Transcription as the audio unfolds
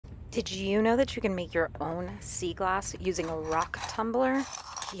Did you know that you can make your own sea glass using a rock tumbler?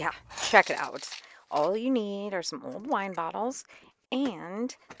 Yeah, check it out. All you need are some old wine bottles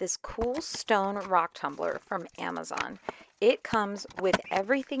and this cool stone rock tumbler from Amazon. It comes with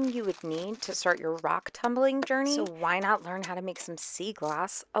everything you would need to start your rock tumbling journey, so why not learn how to make some sea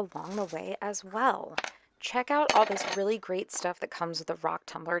glass along the way as well? Check out all this really great stuff that comes with the rock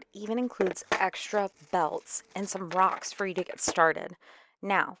tumbler. It even includes extra belts and some rocks for you to get started.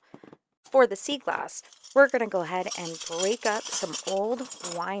 Now, for the sea glass, we're going to go ahead and break up some old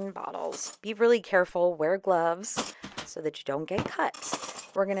wine bottles. Be really careful, wear gloves so that you don't get cut.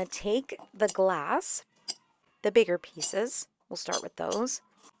 We're going to take the glass, the bigger pieces, we'll start with those,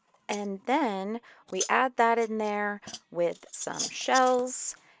 and then we add that in there with some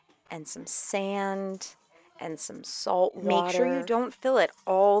shells and some sand and some salt water. Make sure you don't fill it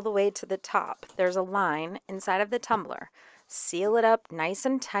all the way to the top. There's a line inside of the tumbler. Seal it up nice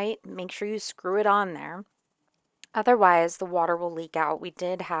and tight. Make sure you screw it on there. Otherwise, the water will leak out. We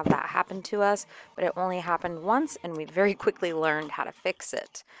did have that happen to us, but it only happened once, and we very quickly learned how to fix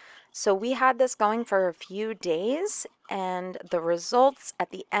it. So we had this going for a few days, and the results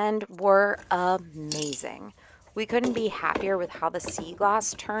at the end were amazing. We couldn't be happier with how the sea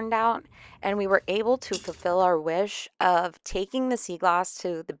glass turned out, and we were able to fulfill our wish of taking the sea glass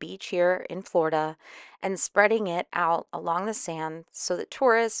to the beach here in Florida and spreading it out along the sand so that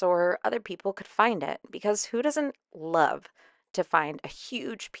tourists or other people could find it. Because who doesn't love to find a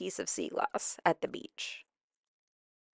huge piece of sea glass at the beach?